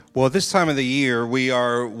Well, at this time of the year, we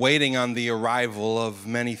are waiting on the arrival of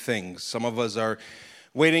many things. Some of us are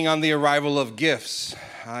waiting on the arrival of gifts.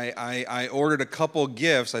 I ordered a couple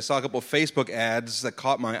gifts. I saw a couple Facebook ads that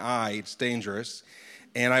caught my eye. It's dangerous.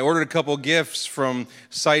 And I ordered a couple gifts from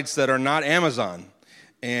sites that are not Amazon.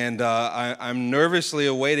 And I'm nervously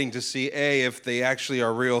awaiting to see, A, if they actually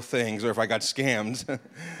are real things or if I got scammed,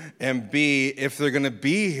 and B, if they're going to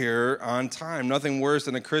be here on time. Nothing worse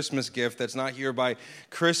than a Christmas gift that's not here by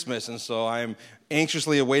Christmas, and so I'm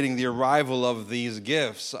anxiously awaiting the arrival of these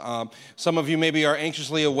gifts. Some of you maybe are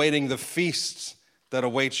anxiously awaiting the feasts that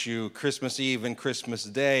awaits you Christmas Eve and Christmas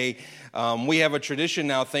Day. We have a tradition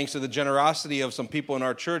now, thanks to the generosity of some people in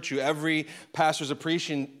our church, who every Pastor's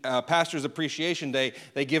Appreciation Day,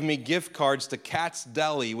 they give me gift cards to Katz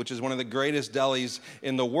Deli, which is one of the greatest delis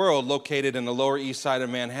in the world, located in the Lower East Side of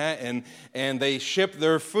Manhattan, and they ship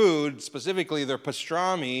their food, specifically their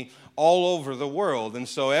pastrami, all over the world. And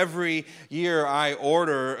so every year I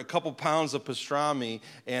order a couple pounds of pastrami,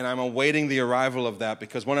 and I'm awaiting the arrival of that,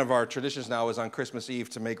 because one of our traditions now is on Christmas Eve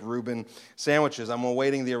to make Reuben sandwiches. I'm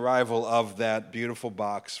awaiting the arrival of that beautiful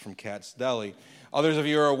box from Katz Deli. Others of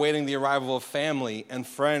you are awaiting the arrival of family and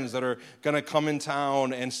friends that are going to come in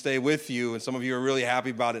town and stay with you. And some of you are really happy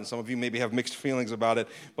about it, and some of you maybe have mixed feelings about it,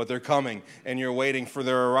 but they're coming, and you're waiting for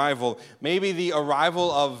their arrival. Maybe the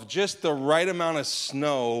arrival of just the right amount of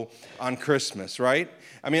snow on Christmas, right?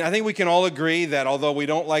 I mean, I think we can all agree that although we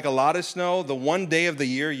don't like a lot of snow, the one day of the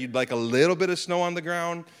year you'd like a little bit of snow on the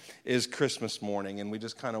ground is Christmas morning, and we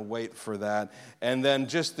just kind of wait for that. And then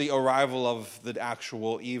just the arrival of the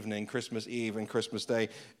actual evening, Christmas Eve and Christmas Day,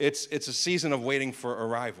 it's a season of waiting for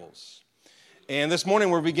arrivals. And this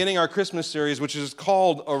morning we're beginning our Christmas series, which is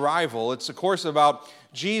called Arrival. It's, of course, about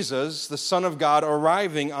Jesus, the Son of God,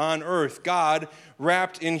 arriving on earth. God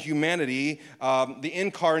wrapped in humanity, the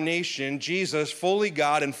incarnation, Jesus, fully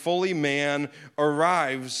God and fully man,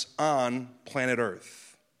 arrives on planet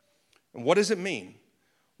Earth. And what does it mean?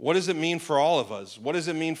 What does it mean for all of us? What does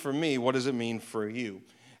it mean for me? What does it mean for you?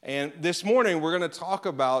 And this morning, we're going to talk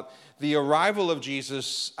about the arrival of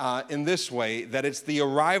Jesus in this way, that it's the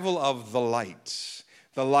arrival of the light.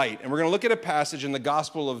 The light. And we're going to look at a passage in the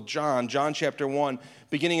Gospel of John, John chapter 1,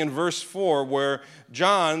 beginning in verse 4, where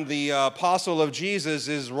John, the apostle of Jesus,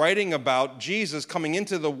 is writing about Jesus coming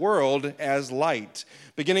into the world as light.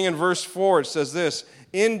 Beginning in verse 4, it says this: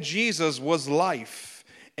 "In Jesus was life,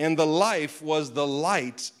 and the life was the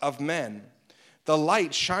light of men. The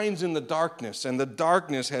light shines in the darkness, and the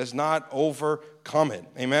darkness has not overcome it."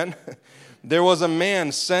 Amen? "There was a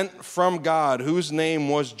man sent from God whose name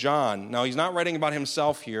was John." Now, he's not writing about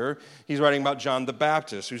himself here. He's writing about John the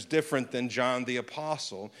Baptist, who's different than John the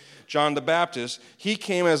Apostle. John the Baptist, he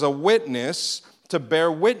came as a witness to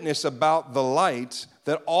bear witness about the light,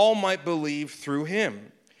 that all might believe through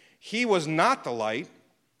him. He was not the light.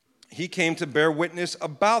 He came to bear witness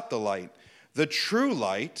about the light. The true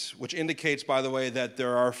light, which indicates, by the way, that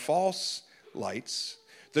there are false lights,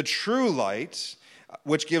 the true light,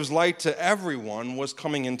 which gives light to everyone, was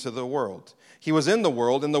coming into the world. He was in the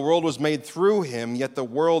world, and the world was made through him, yet the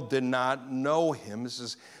world did not know him. This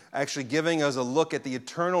is actually giving us a look at the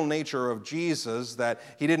eternal nature of Jesus, that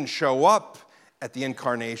he didn't show up at the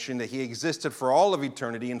incarnation, that he existed for all of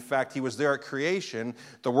eternity. In fact, he was there at creation.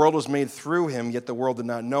 The world was made through him, yet the world did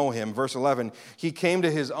not know him. Verse 11, he came to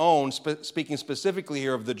his own, speaking specifically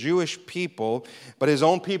here of the Jewish people, but his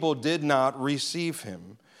own people did not receive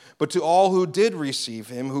him. But to all who did receive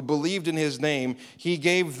him, who believed in his name, he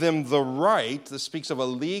gave them the right, this speaks of a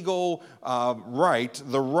legal right,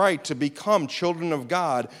 the right to become children of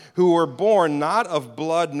God, who were born not of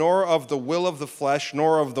blood, nor of the will of the flesh,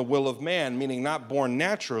 nor of the will of man, meaning not born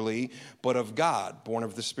naturally, but of God, born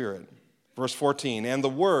of the Spirit. Verse 14, "And the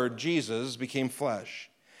Word, Jesus, became flesh,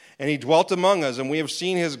 and he dwelt among us, and we have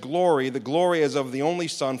seen his glory, the glory as of the only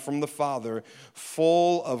Son from the Father,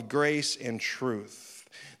 full of grace and truth."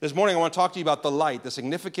 This morning I want to talk to you about the light, the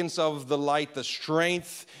significance of the light, the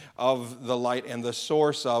strength of the light, and the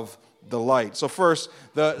source of the light. So first,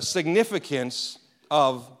 the significance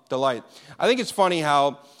of the light. I think it's funny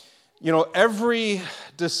how, every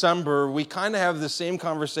December we kind of have the same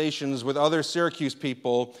conversations with other Syracuse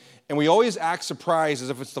people, and we always act surprised as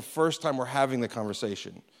if it's the first time we're having the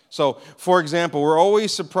conversation. So, for example, we're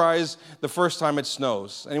always surprised the first time it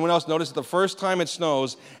snows. Anyone else notice that the first time it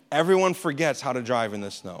snows, everyone forgets how to drive in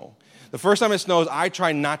the snow? The first time it snows, I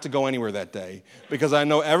try not to go anywhere that day, because I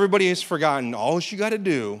know everybody has forgotten. All you got to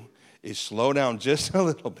do is slow down just a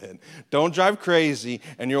little bit. Don't drive crazy,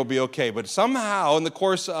 and you'll be okay. But somehow, in the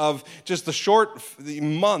course of just the short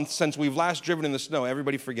month since we've last driven in the snow,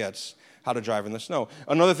 everybody forgets how to drive in the snow.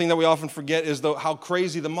 Another thing that we often forget is how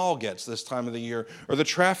crazy the mall gets this time of the year, or the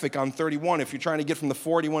traffic on 31. If you're trying to get from the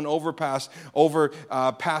 41 overpass over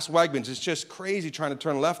past Wegmans, it's just crazy trying to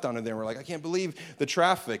turn left onto there. We're like, I can't believe the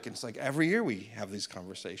traffic. It's like every year we have these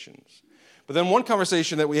conversations. But then one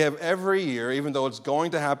conversation that we have every year, even though it's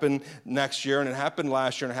going to happen next year, and it happened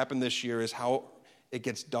last year, and it happened this year, is how it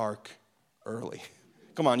gets dark early.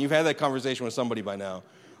 Come on, you've had that conversation with somebody by now.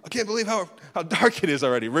 I can't believe how dark it is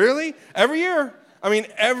already. Really? Every year? I mean,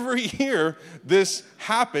 every year this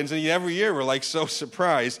happens, and every year we're like so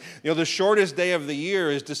surprised. The shortest day of the year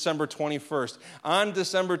is December 21st. On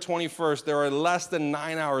December 21st, there are less than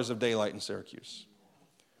 9 hours of daylight in Syracuse.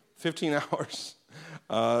 15 hours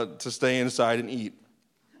to stay inside and eat.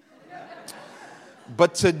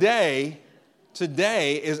 But today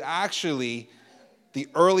is actually the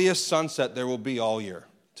earliest sunset there will be all year.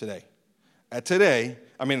 Today. At today,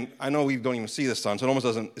 I mean, I know we don't even see the sun,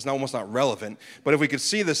 so it's almost not relevant. But if we could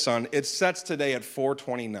see the sun, it sets today at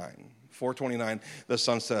 4:29. 4:29, the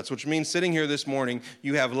sun sets, which means sitting here this morning,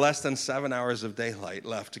 you have less than 7 hours of daylight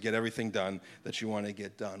left to get everything done that you want to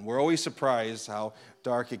get done. We're always surprised how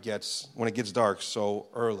dark it gets when it gets dark so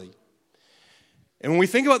early. And when we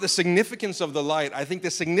think about the significance of the light, I think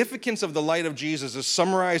the significance of the light of Jesus is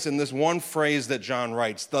summarized in this one phrase that John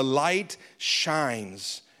writes: the light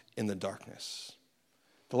shines in the darkness.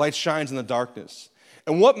 The light shines in the darkness.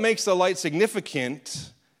 And what makes the light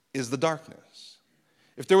significant is the darkness.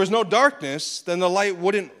 If there was no darkness, then the light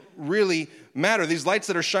wouldn't really matter. These lights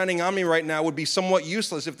that are shining on me right now would be somewhat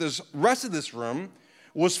useless if the rest of this room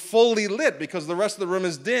was fully lit, because the rest of the room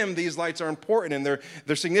is dim. These lights are important, and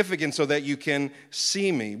they're significant so that you can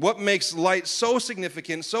see me. What makes light so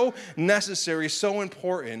significant, so necessary, so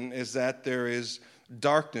important is that there is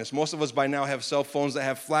darkness. Most of us by now have cell phones that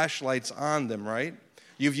have flashlights on them, right?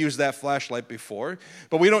 You've used that flashlight before,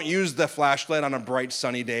 but we don't use the flashlight on a bright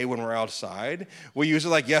sunny day when we're outside. We use it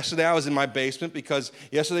like yesterday. I was in my basement because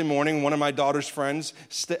yesterday morning one of my daughter's friends,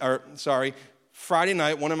 Friday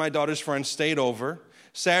night one of my daughter's friends stayed over.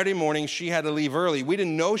 Saturday morning she had to leave early. We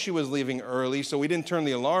didn't know she was leaving early, so we didn't turn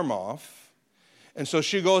the alarm off. And so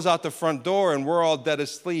she goes out the front door, and we're all dead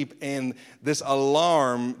asleep, and this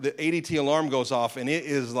alarm, the ADT alarm goes off, and it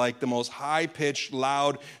is like the most high-pitched,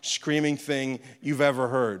 loud, screaming thing you've ever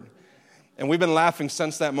heard. And we've been laughing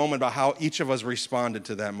since that moment about how each of us responded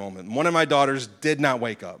to that moment. One of my daughters did not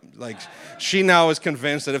wake up. Like, she now is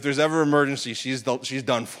convinced that if there's ever an emergency, she's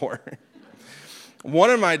done for.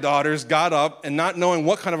 One of my daughters got up and, not knowing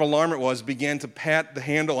what kind of alarm it was, began to pat the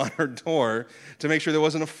handle on her door to make sure there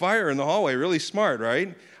wasn't a fire in the hallway. Really smart,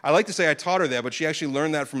 right? I like to say I taught her that, but she actually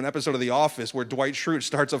learned that from an episode of The Office where Dwight Schrute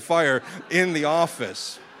starts a fire in the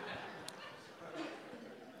office.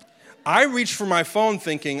 I reached for my phone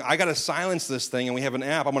thinking, I got to silence this thing, and we have an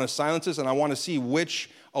app. I'm going to silence this, and I want to see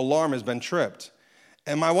which alarm has been tripped.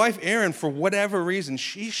 And my wife, Erin, for whatever reason,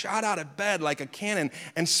 she shot out of bed like a cannon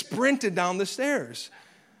and sprinted down the stairs,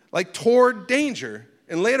 like toward danger.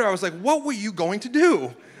 And later I was like, what were you going to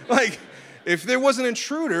do? Like, if there was an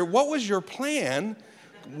intruder, what was your plan?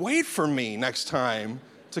 Wait for me next time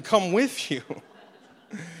to come with you.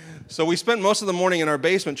 So we spent most of the morning in our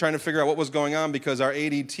basement trying to figure out what was going on because our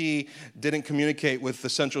ADT didn't communicate with the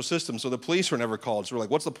central system, so the police were never called. So we're like,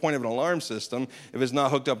 what's the point of an alarm system if it's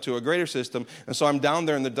not hooked up to a greater system? And so I'm down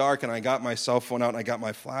there in the dark, and I got my cell phone out, and I got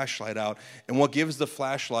my flashlight out. And what gives the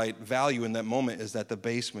flashlight value in that moment is that the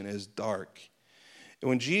basement is dark. And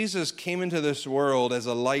when Jesus came into this world as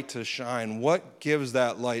a light to shine, what gives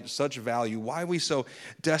that light such value? Why we so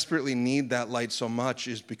desperately need that light so much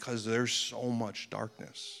is because there's so much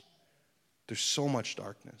darkness. There's so much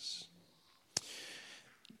darkness.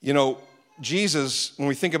 You know, Jesus, when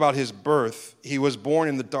we think about his birth, he was born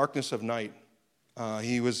in the darkness of night.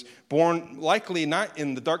 He was born likely not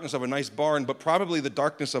in the darkness of a nice barn, but probably the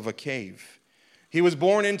darkness of a cave. He was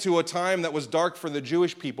born into a time that was dark for the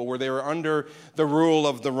Jewish people, where they were under the rule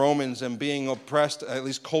of the Romans and being oppressed, at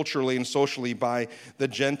least culturally and socially, by the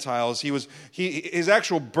Gentiles. His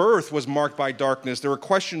actual birth was marked by darkness. There were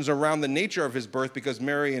questions around the nature of his birth because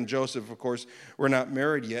Mary and Joseph, of course, were not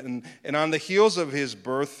married yet. And on the heels of his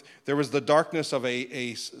birth, there was the darkness of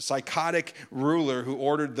a psychotic ruler who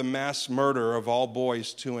ordered the mass murder of all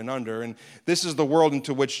boys 2 and under. And this is the world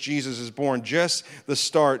into which Jesus is born. Just the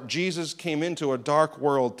start. Jesus came into a dark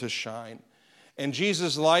world to shine. And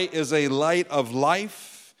Jesus' light is a light of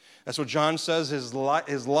life That's what John says. His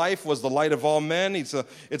life was the light of all men. It's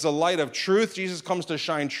a light of truth. Jesus comes to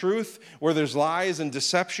shine truth where there's lies and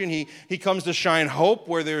deception. He comes to shine hope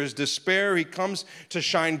where there is despair. He comes to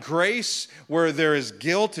shine grace where there is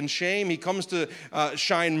guilt and shame. He comes to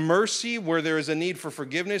shine mercy where there is a need for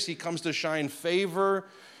forgiveness. He comes to shine favor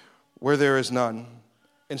where there is none.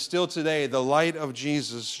 And still today, the light of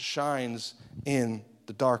Jesus shines in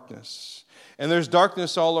the darkness. And there's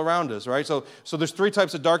darkness all around us, right? So there's three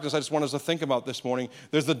types of darkness I just want us to think about this morning.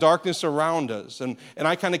 There's the darkness around us. And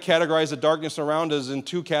I kind of categorize the darkness around us in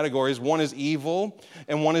two categories. One is evil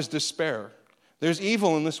and one is despair. There's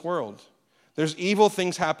evil in this world. There's evil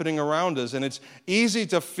things happening around us. And it's easy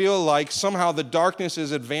to feel like somehow the darkness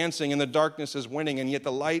is advancing and the darkness is winning, and yet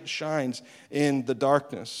the light shines in the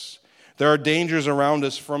darkness. There are dangers around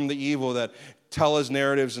us from the evil that tell us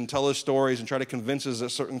narratives and tell us stories and try to convince us that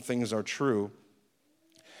certain things are true.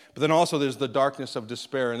 But then also there's the darkness of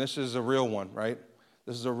despair, and this is a real one, right?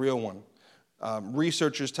 This is a real one.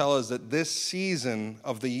 Researchers tell us that this season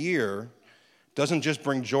of the year doesn't just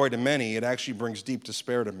bring joy to many, it actually brings deep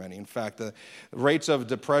despair to many. In fact, the rates of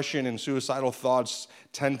depression and suicidal thoughts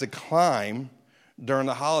tend to climb during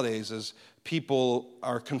the holidays as people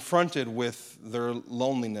are confronted with their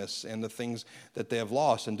loneliness and the things that they have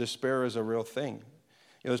lost, and despair is a real thing.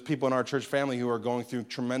 You know, there's people in our church family who are going through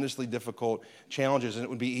tremendously difficult challenges, and it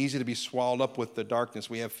would be easy to be swallowed up with the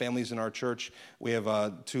darkness. We have families in our church. We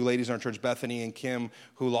have two ladies in our church, Bethany and Kim,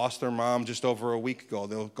 who lost their mom just over a week ago.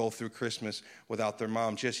 They'll go through Christmas without their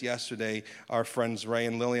mom. Just yesterday, our friends Ray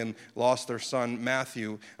and Lillian lost their son,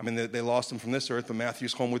 Matthew. I mean, they lost him from this earth, but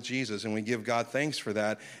Matthew's home with Jesus, and we give God thanks for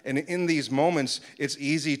that. And in these moments, it's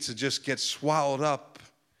easy to just get swallowed up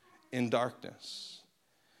in darkness.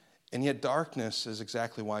 And yet darkness is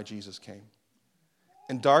exactly why Jesus came.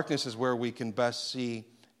 And darkness is where we can best see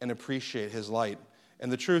and appreciate his light. And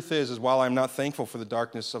the truth is while I'm not thankful for the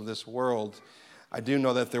darkness of this world, I do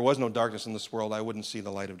know that if there was no darkness in this world, I wouldn't see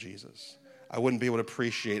the light of Jesus. I wouldn't be able to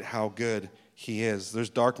appreciate how good he is. There's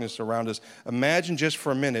darkness around us. Imagine just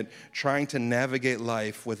for a minute trying to navigate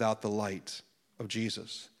life without the light of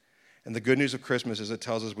Jesus. And the good news of Christmas is it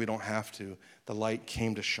tells us we don't have to. The light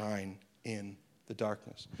came to shine in the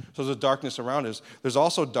darkness. So there's darkness around us. There's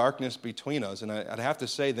also darkness between us. And I'd have to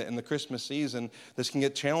say that in the Christmas season, this can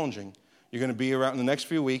get challenging. You're going to be around in the next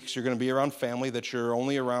few weeks. You're going to be around family that you're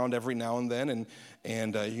only around every now and then.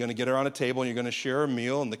 And you're going to get around a table and you're going to share a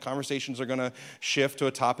meal. And the conversations are going to shift to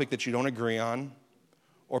a topic that you don't agree on.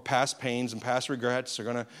 Or past pains and past regrets are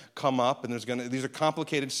going to come up, and these are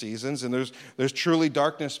complicated seasons, and there's truly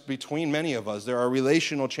darkness between many of us. There are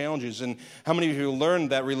relational challenges, and how many of you learned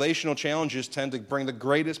that relational challenges tend to bring the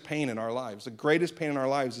greatest pain in our lives? The greatest pain in our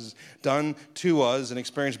lives is done to us and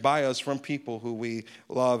experienced by us from people who we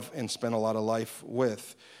love and spend a lot of life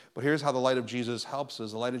with. But here's how the light of Jesus helps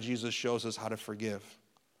us. The light of Jesus shows us how to forgive.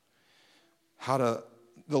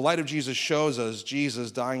 The light of Jesus shows us Jesus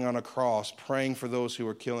dying on a cross, praying for those who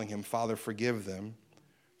are killing him. Father, forgive them,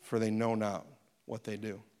 for they know not what they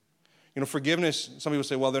do. You know, forgiveness, some people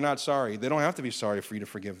say, well, they're not sorry. They don't have to be sorry for you to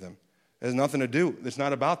forgive them. It has nothing to do. It's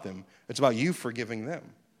not about them. It's about you forgiving them.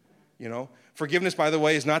 You know, forgiveness, by the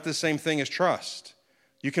way, is not the same thing as trust.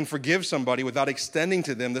 You can forgive somebody without extending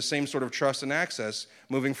to them the same sort of trust and access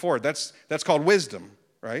moving forward. That's called wisdom,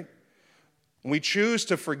 right? We choose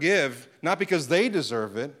to forgive, not because they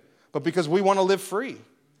deserve it, but because we want to live free.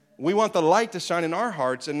 We want the light to shine in our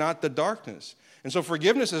hearts and not the darkness. And so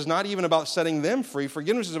forgiveness is not even about setting them free.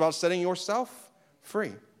 Forgiveness is about setting yourself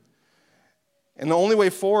free. And the only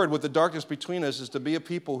way forward with the darkness between us is to be a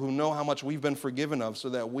people who know how much we've been forgiven of so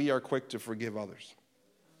that we are quick to forgive others.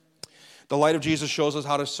 The light of Jesus shows us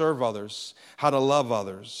how to serve others, how to love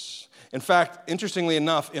others. In fact, interestingly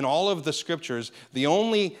enough, in all of the scriptures, the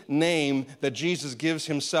only name that Jesus gives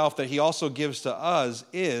himself that he also gives to us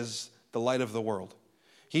is the light of the world.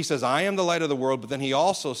 He says, I am the light of the world, but then he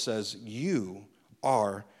also says, you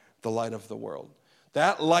are the light of the world.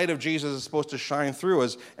 That light of Jesus is supposed to shine through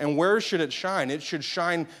us. And where should it shine? It should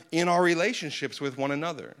shine in our relationships with one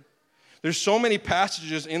another. There's so many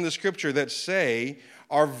passages in the scripture that say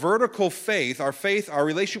our vertical faith, our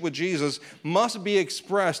relationship with Jesus must be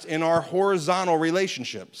expressed in our horizontal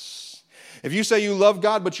relationships. If you say you love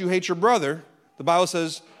God but you hate your brother, the Bible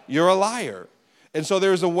says you're a liar. And so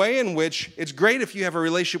there's a way in which it's great if you have a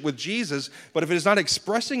relationship with Jesus, but if it is not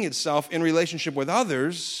expressing itself in relationship with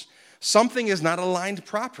others, something is not aligned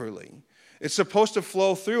properly. It's supposed to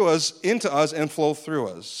flow through us, into us, and flow through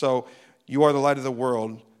us. So you are the light of the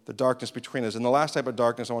world, the darkness between us. And the last type of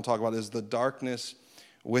darkness I want to talk about is the darkness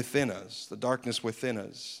within us, the darkness within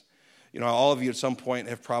us. All of you at some point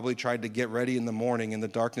have probably tried to get ready in the morning in the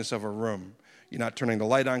darkness of a room. You're not turning the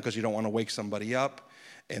light on because you don't want to wake somebody up.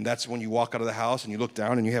 And that's when you walk out of the house and you look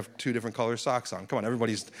down and you have 2 different color socks on. Come on,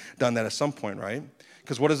 everybody's done that at some point, right?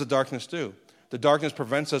 Because what does the darkness do? The darkness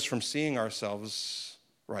prevents us from seeing ourselves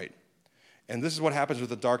right. And this is what happens with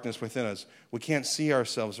the darkness within us. We can't see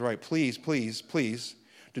ourselves right. Please, please, please,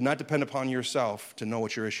 do not depend upon yourself to know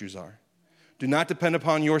what your issues are. Do not depend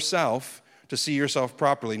upon yourself to see yourself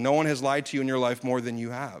properly. No one has lied to you in your life more than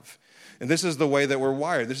you have. And this is the way that we're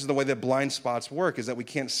wired. This is the way that blind spots work, is that we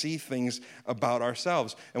can't see things about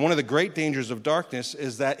ourselves. And one of the great dangers of darkness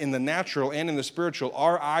is that in the natural and in the spiritual,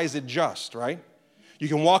 our eyes adjust, right? You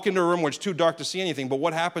can walk into a room where it's too dark to see anything, but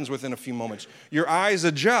what happens within a few moments? Your eyes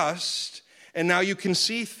adjust, and now you can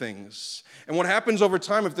see things. And what happens over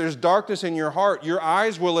time, if there's darkness in your heart, your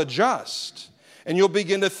eyes will adjust. And you'll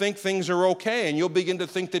begin to think things are okay, and you'll begin to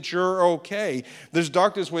think that you're okay. This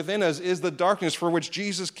darkness within us is the darkness for which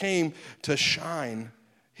Jesus came to shine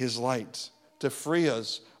his light, to free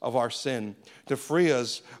us of our sin, to free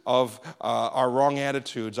us of our wrong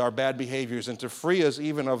attitudes, our bad behaviors, and to free us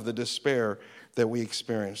even of the despair that we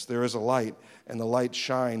experience. There is a light, and the light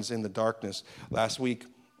shines in the darkness. Last week,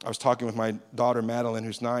 I was talking with my daughter, Madeline,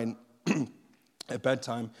 who's 9, at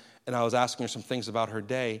bedtime, and I was asking her some things about her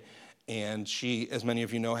day. And she, as many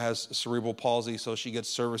of you know, has cerebral palsy, so she gets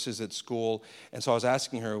services at school. And so I was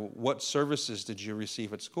asking her, what services did you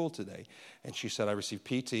receive at school today? And she said, I received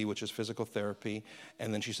PT, which is physical therapy.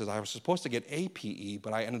 And then she says, I was supposed to get APE,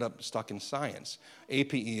 but I ended up stuck in science.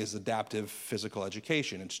 APE is adaptive physical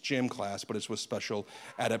education. It's gym class, but it's with special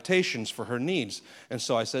adaptations for her needs. And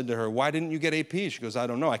so I said to her, why didn't you get AP? She goes, I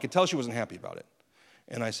don't know. I could tell she wasn't happy about it.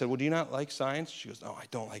 And I said, well, do you not like science? She goes, no, I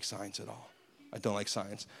don't like science at all. I don't like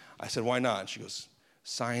science. I said, why not? She goes,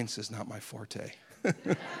 science is not my forte.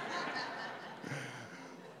 I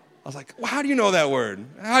was like, well, how do you know that word?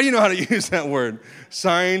 How do you know how to use that word?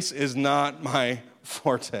 Science is not my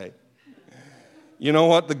forte. You know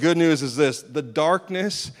what? The good news is this. The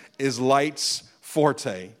darkness is light's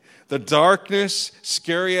forte. The darkness,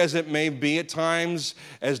 scary as it may be at times,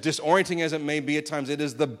 as disorienting as it may be at times, it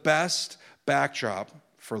is the best backdrop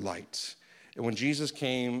for light. And when Jesus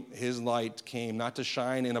came, his light came not to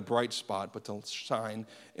shine in a bright spot, but to shine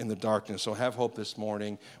in the darkness. So have hope this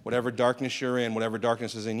morning. Whatever darkness you're in, whatever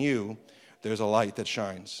darkness is in you, there's a light that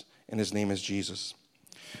shines, and his name is Jesus.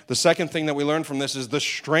 The second thing that we learn from this is the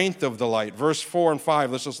strength of the light. Verse 4 and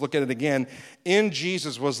 5, let's just look at it again. In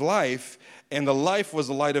Jesus was life, and the life was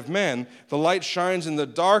the light of men. The light shines in the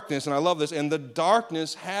darkness, and I love this, and the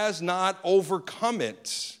darkness has not overcome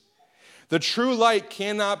it. The true light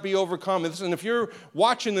cannot be overcome. And if you're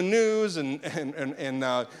watching the news and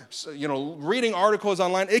reading articles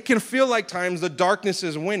online, it can feel like times the darkness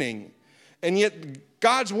is winning. And yet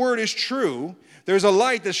God's word is true. There's a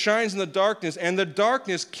light that shines in the darkness, and the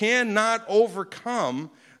darkness cannot overcome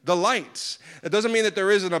the light. It doesn't mean that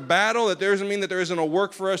there isn't a battle. That doesn't mean that there isn't a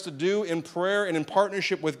work for us to do in prayer and in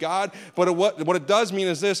partnership with God. But what it does mean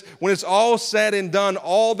is this: when it's all said and done,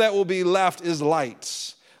 all that will be left is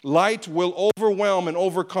light. Light will overwhelm and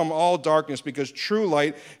overcome all darkness because true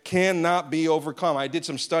light cannot be overcome. I did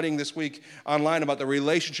some studying this week online about the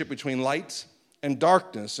relationship between light and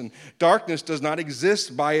darkness. And darkness does not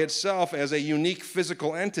exist by itself as a unique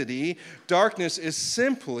physical entity. Darkness is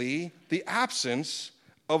simply the absence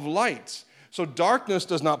of light. So darkness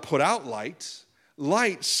does not put out light.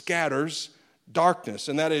 Light scatters darkness.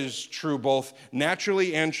 And that is true both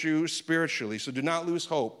naturally and true spiritually. So do not lose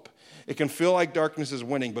hope. It can feel like darkness is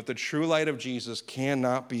winning, but the true light of Jesus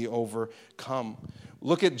cannot be overcome.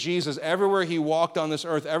 Look at Jesus. Everywhere he walked on this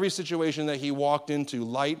earth, every situation that he walked into,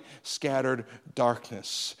 light scattered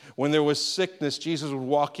darkness. When there was sickness, Jesus would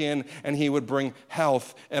walk in and he would bring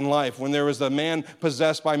health and life. When there was a man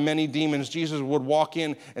possessed by many demons, Jesus would walk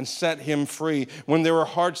in and set him free. When there were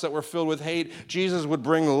hearts that were filled with hate, Jesus would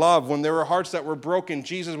bring love. When there were hearts that were broken,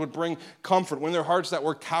 Jesus would bring comfort. When there were hearts that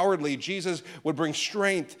were cowardly, Jesus would bring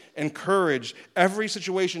strength and courage. Every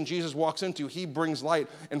situation Jesus walks into, he brings light.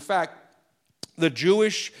 In fact, the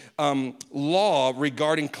Jewish law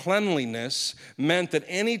regarding cleanliness meant that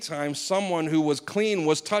anytime someone who was clean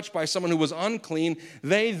was touched by someone who was unclean,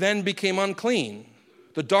 they then became unclean.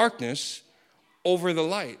 The darkness over the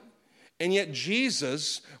light. And yet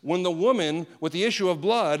Jesus, when the woman with the issue of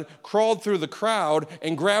blood crawled through the crowd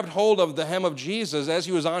and grabbed hold of the hem of Jesus as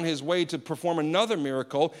he was on his way to perform another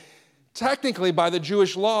miracle, technically by the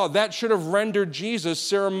Jewish law, that should have rendered Jesus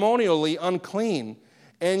ceremonially unclean.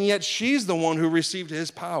 And yet she's the one who received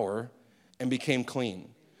his power and became clean.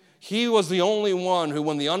 He was the only one who,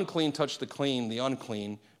 when the unclean touched the clean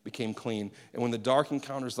became clean. And when the dark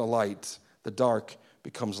encounters the light, the dark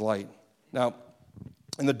becomes light. Now,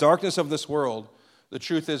 in the darkness of this world, the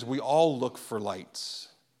truth is we all look for lights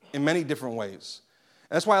in many different ways.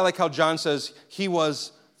 And that's why I like how John says he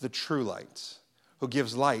was the true light who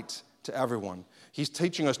gives light to everyone. He's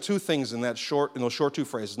teaching us two things in those short two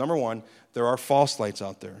phrases. Number one, there are false lights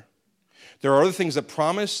out there. There are other things that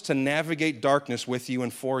promise to navigate darkness with you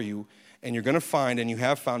and for you, and you're going to find, and you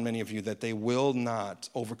have found many of you, that they will not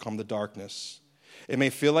overcome the darkness. It may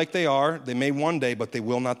feel like they may one day, but they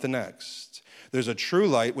will not the next. There's a true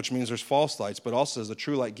light, which means there's false lights, but also says the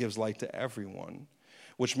true light gives light to everyone,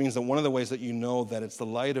 which means that one of the ways that you know that it's the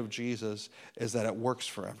light of Jesus is that it works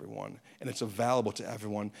for everyone, and it's available to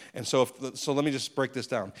everyone. And so let me just break this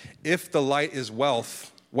down. If the light is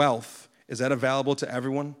wealth, is that available to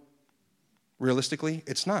everyone? Realistically,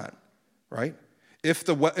 it's not, right? If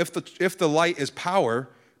the light is power,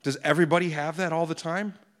 does everybody have that all the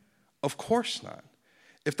time? Of course not.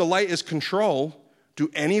 If the light is control,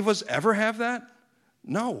 do any of us ever have that?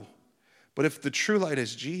 No. But if the true light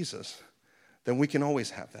is Jesus, then we can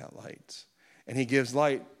always have that light. And he gives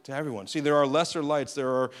light to everyone. See, there are lesser lights,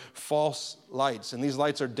 there are false lights, and these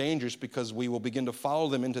lights are dangerous because we will begin to follow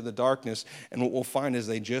them into the darkness, and what we'll find is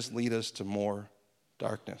they just lead us to more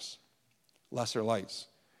darkness. Lesser lights.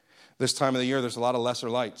 This time of the year, there's a lot of lesser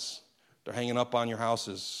lights. They're hanging up on your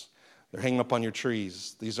houses. They're hanging up on your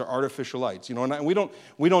trees. These are artificial lights, and we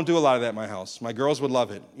don't do a lot of that at my house. My girls would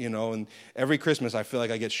love it, and every Christmas I feel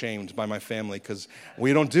like I get shamed by my family because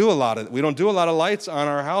we don't do a lot of lights on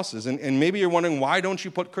our houses. And maybe you're wondering, why don't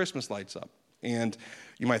you put Christmas lights up? And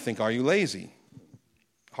you might think, are you lazy?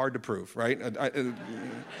 Hard to prove, right?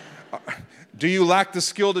 Do you lack the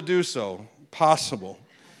skill to do so? Possible.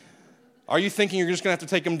 Are you thinking you're just going to have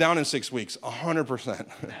to take them down in 6 weeks? 100%.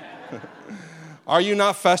 Are you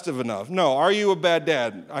not festive enough? No. Are you a bad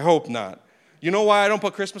dad? I hope not. You know why I don't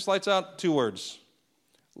put Christmas lights out? 2 words.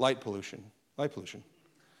 Light pollution. Light pollution.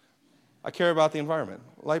 I care about the environment.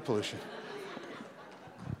 Light pollution.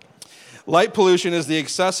 Light pollution is the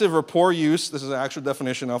excessive or poor use, this is an actual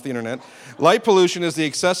definition off the internet. Light pollution is the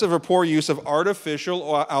excessive or poor use of artificial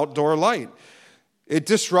or outdoor light. It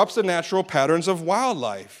disrupts the natural patterns of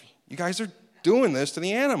wildlife. You guys are doing this to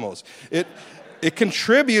the animals. It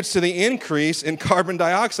contributes to the increase in carbon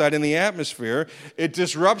dioxide in the atmosphere. It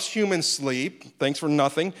disrupts human sleep, thanks for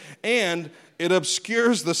nothing, and it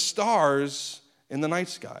obscures the stars in the night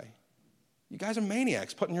sky. You guys are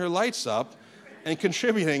maniacs putting your lights up and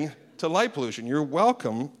contributing to light pollution. You're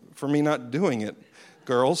welcome for me not doing it,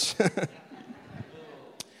 girls.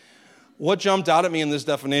 What jumped out at me in this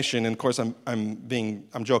definition, and of course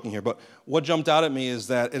I'm joking here, but what jumped out at me is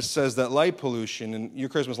that it says that light pollution, and your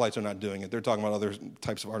Christmas lights are not doing it, they're talking about other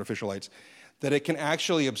types of artificial lights, that it can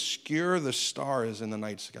actually obscure the stars in the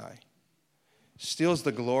night sky. Steals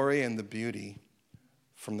the glory and the beauty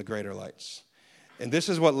from the greater lights. And this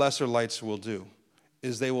is what lesser lights will do,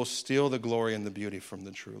 is they will steal the glory and the beauty from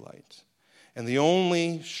the true light. And the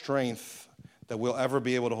only strength that we'll ever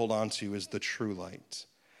be able to hold on to is the true light.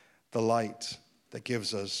 The light that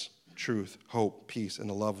gives us truth, hope, peace, and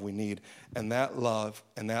the love we need. And that love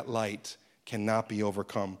and that light cannot be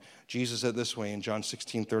overcome. Jesus said this way in John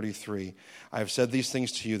 16:33, I have said these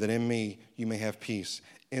things to you that in me you may have peace.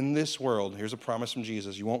 In this world, here's a promise from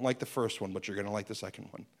Jesus. You won't like the first one, but you're going to like the second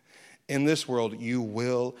one. In this world, you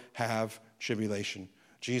will have tribulation.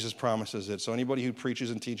 Jesus promises it. So anybody who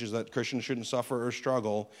preaches and teaches that Christians shouldn't suffer or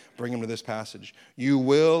struggle, bring them to this passage. You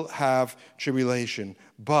will have tribulation,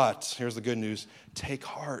 but, here's the good news, take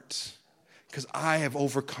heart, because I have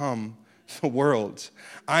overcome the world.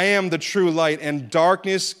 I am the true light, and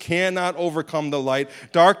darkness cannot overcome the light.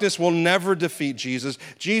 Darkness will never defeat Jesus.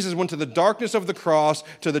 Jesus went to the darkness of the cross,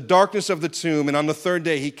 to the darkness of the tomb, and on the third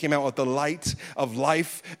day, he came out with the light of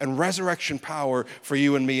life and resurrection power for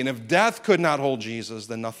you and me. And if death could not hold Jesus,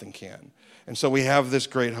 then nothing can. And so we have this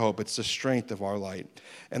great hope. It's the strength of our light.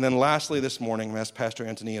 And then lastly this morning, I'm going to ask Pastor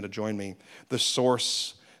Antonia to join me, the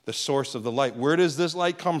source of the light. Where does this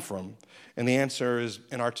light come from? And the answer is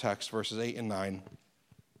in our text, verses 8 and 9.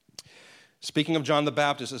 Speaking of John the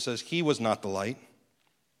Baptist, it says, he was not the light.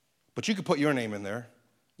 But you could put your name in there.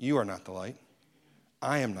 You are not the light.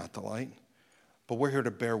 I am not the light. But we're here to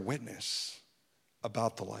bear witness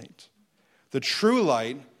about the light. The true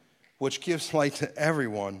light, which gives light to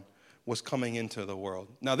everyone, was coming into the world.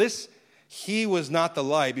 Now this, he was not the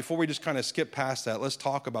light. Before we just kind of skip past that, let's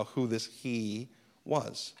talk about who this he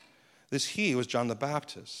was. This he was John the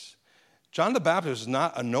Baptist. John the Baptist is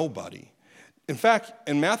not a nobody. In fact,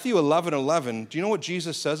 in Matthew 11:11, do you know what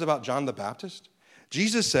Jesus says about John the Baptist?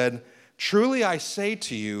 Jesus said, truly I say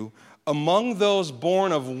to you, among those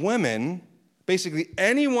born of women, basically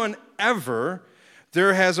anyone ever,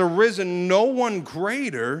 there has arisen no one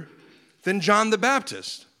greater than John the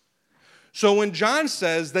Baptist. So when John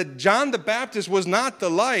says that John the Baptist was not the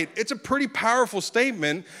light, it's a pretty powerful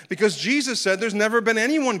statement because Jesus said there's never been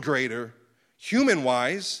anyone greater,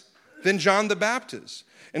 human-wise, than John the Baptist.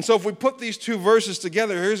 And so if we put these two verses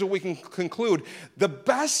together, here's what we can conclude. The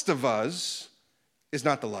best of us is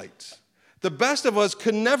not the light. The best of us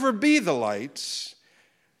could never be the light.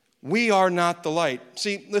 We are not the light.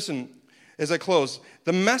 See, listen, as I close,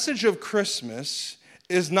 the message of Christmas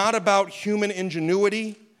is not about human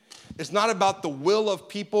ingenuity. It's not about the will of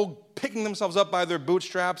people picking themselves up by their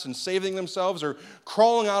bootstraps and saving themselves or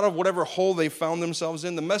crawling out of whatever hole they found themselves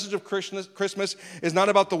in. The message of Christmas is not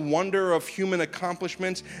about the wonder of human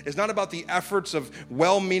accomplishments. It's not about the efforts of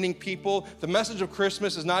well-meaning people. The message of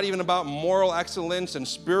Christmas is not even about moral excellence and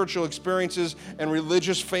spiritual experiences and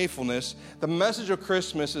religious faithfulness. The message of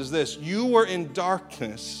Christmas is this: you were in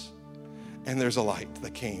darkness, and there's a light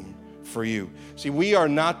that came for you. See, we are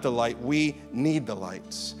not the light. We need the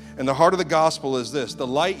lights. And the heart of the gospel is this: the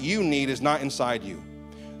light you need is not inside you.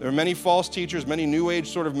 There are many false teachers, many new age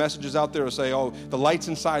sort of messages out there that say, oh, the light's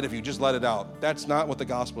inside of you, just let it out. That's not what the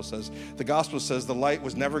gospel says. The gospel says the light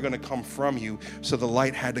was never going to come from you, so the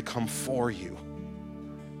light had to come for you.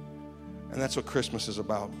 And that's what Christmas is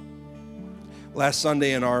about. Last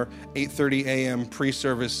Sunday in our 8:30 a.m.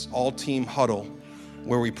 pre-service all-team huddle,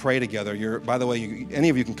 where we pray together. By the way, any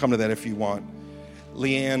of you can come to that if you want.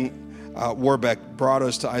 Leanne Warbeck brought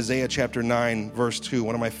us to Isaiah chapter 9, verse 2,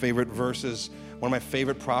 one of my favorite verses, one of my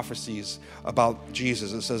favorite prophecies about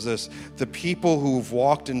Jesus. It says this: the people who've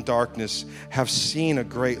walked in darkness have seen a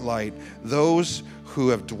great light. Those who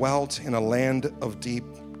have dwelt in a land of deep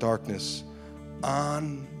darkness,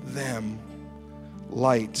 on them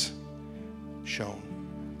light shone.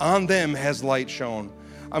 On them has light shone.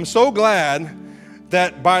 I'm so glad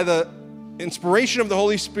that by the inspiration of the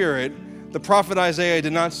Holy Spirit, the prophet Isaiah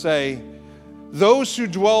did not say, those who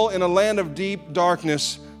dwell in a land of deep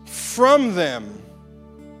darkness, from them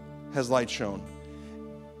has light shone.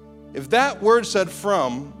 If that word said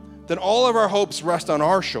from, then all of our hopes rest on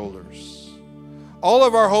our shoulders. All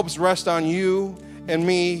of our hopes rest on you and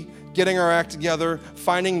me getting our act together,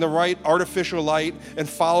 finding the right artificial light and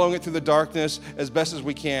following it through the darkness as best as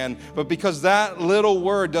we can. But because that little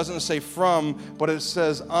word doesn't say from, but it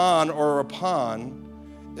says on or upon,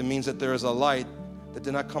 it means that there is a light that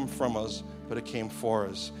did not come from us, but it came for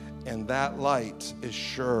us. And that light is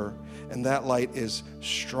sure, and that light is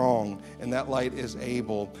strong, and that light is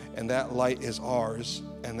able, and that light is ours,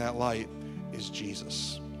 and that light is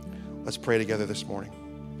Jesus. Let's pray together this morning.